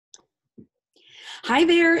Hi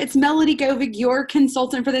there, it's Melody Govig, your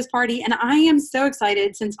consultant for this party, and I am so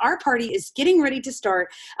excited since our party is getting ready to start.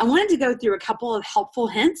 I wanted to go through a couple of helpful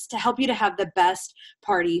hints to help you to have the best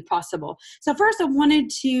party possible. So first, I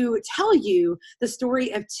wanted to tell you the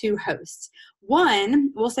story of two hosts.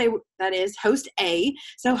 One, we'll say that is host A.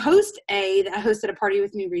 So host A that hosted a party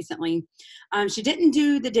with me recently, she didn't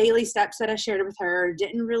do the daily steps that I shared with her,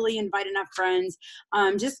 didn't really invite enough friends,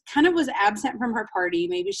 just kind of was absent from her party.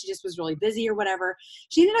 Maybe she just was really busy or whatever.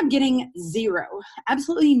 She ended up getting zero,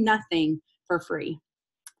 absolutely nothing for free.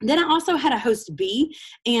 Then I also had a host B,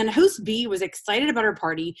 and host B was excited about her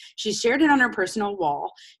party. She shared it on her personal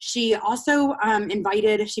wall. She also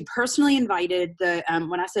she personally invited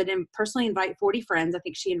when I said personally invite 40 friends, I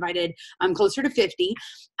think she invited closer to 50.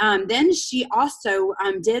 Then she also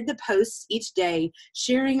did the posts each day,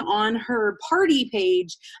 sharing on her party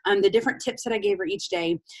page the different tips that I gave her each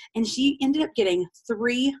day. And she ended up getting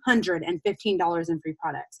 $315 in free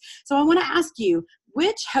products. So I want to ask you,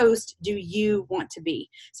 which host do you want to be?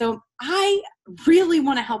 So I really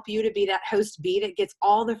want to help you to be that host B that gets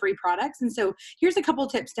all the free products. And so here's a couple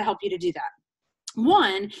tips to help you to do that.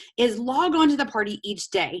 One is log on to the party each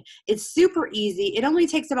day. It's super easy. It only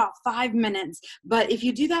takes about 5 minutes, but if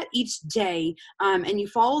you do that each day and you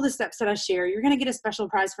follow the steps that I share, you're going to get a special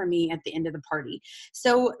prize from me at the end of the party.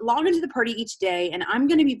 So log into the party each day, and I'm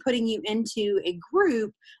going to be putting you into a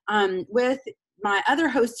group with my other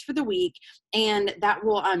hosts for the week, and that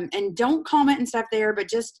will and don't comment and stuff there, but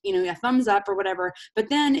just a thumbs up or whatever. But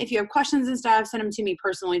then if you have questions and stuff, send them to me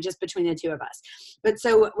personally, just between the two of us. But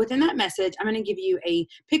so within that message, I'm going to give you a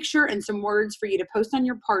picture and some words for you to post on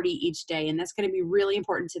your party each day, and that's going to be really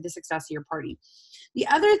important to the success of your party. The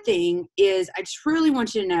other thing is, I truly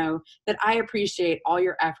want you to know that I appreciate all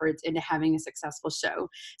your efforts into having a successful show.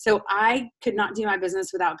 So I could not do my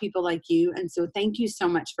business without people like you. And so thank you so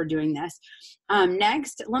much for doing this.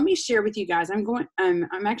 Next, let me share with you guys. I'm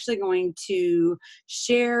actually going to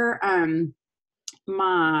share I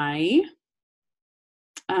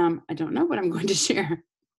don't know what I'm going to share.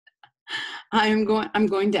 I'm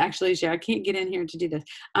going to actually share. I can't get in here to do this.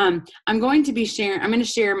 I'm going to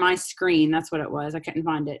share my screen. That's what it was. I couldn't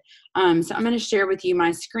find it. So I'm going to share with you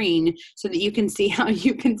my screen so that you can see how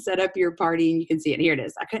you can set up your party and you can see it. Here it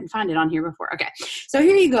is. I couldn't find it on here before. Okay. So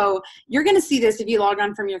here you go. You're going to see this if you log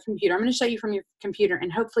on from your computer. I'm going to show you from your computer,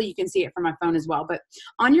 and hopefully you can see it from my phone as well. But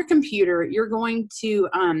on your computer, you're going to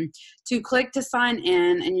click to sign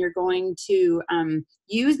in, and you're going to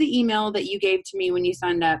use the email that you gave to me when you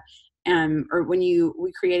signed up. Or when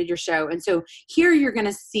we created your show. And so here you're going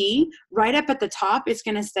to see right up at the top, it's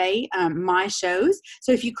going to say my shows.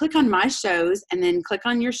 So if you click on my shows and then click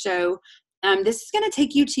on your show, this is going to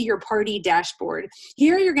take you to your party dashboard.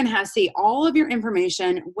 Here you're going to see all of your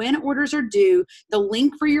information, when orders are due, the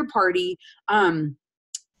link for your party.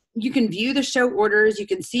 You can view the show orders. You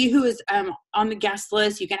can see who is on the guest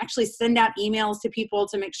list. You can actually send out emails to people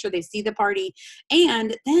to make sure they see the party.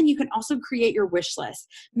 And then you can also create your wish list.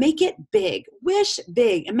 Make it big. Wish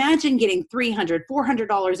big. Imagine getting $300,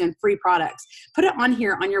 $400 in free products. Put it on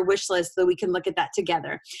here on your wish list so we can look at that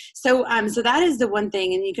together. So that is the one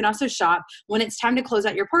thing. And you can also shop when it's time to close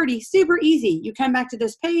out your party. Super easy. You come back to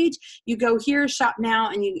this page. You go here, shop now,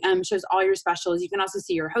 and you shows all your specials. You can also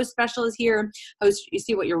see your host special is here. You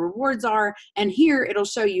see what your rewards are, and here it'll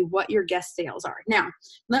show you what your guest sales are. Now,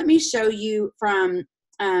 let me show you from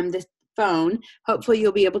the phone. Hopefully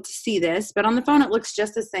you'll be able to see this, but on the phone it looks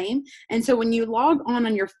just the same. And so when you log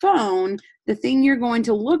on your phone, the thing you're going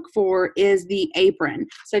to look for is the apron.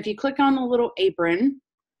 So if you click on the little apron,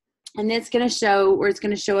 and it's going to show, or it's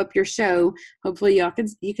going to show up your show. Hopefully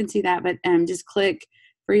you can see that, but just click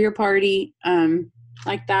for your party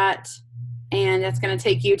like that. And that's going to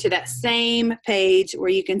take you to that same page where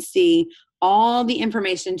you can see all the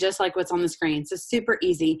information just like what's on the screen. So super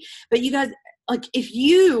easy. But you guys, like, if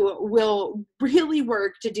you will really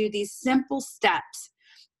work to do these simple steps,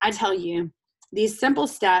 I tell you, these simple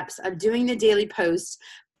steps of doing the daily posts,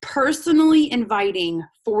 personally inviting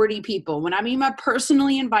 40 people. When I mean by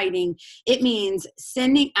personally inviting, it means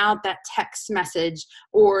sending out that text message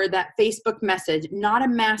or that Facebook message, not a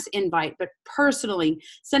mass invite, but personally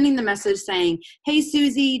sending the message saying, hey,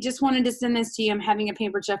 Susie, just wanted to send this to you. I'm having a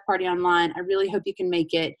Pampered Chef party online. I really hope you can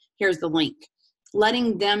make it. Here's the link.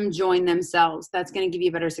 Letting them join themselves. That's going to give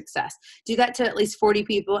you better success. Do that to at least 40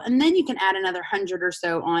 people, and then you can add another 100 or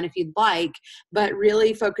so on if you'd like, but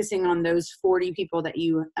really focusing on those 40 people that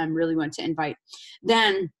you really want to invite.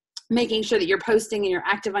 Then making sure that you're posting and you're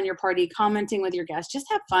active on your party, commenting with your guests. Just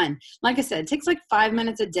have fun. Like I said, it takes like 5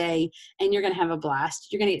 minutes a day, and you're going to have a blast.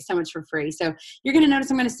 You're going to get so much for free. So you're going to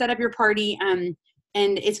notice I'm going to set up your party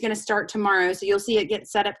and it's going to start tomorrow. So you'll see it get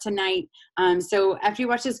set up tonight. So after you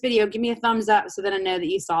watch this video, give me a thumbs up so that I know that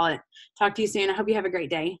you saw it. Talk to you soon. I hope you have a great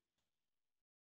day.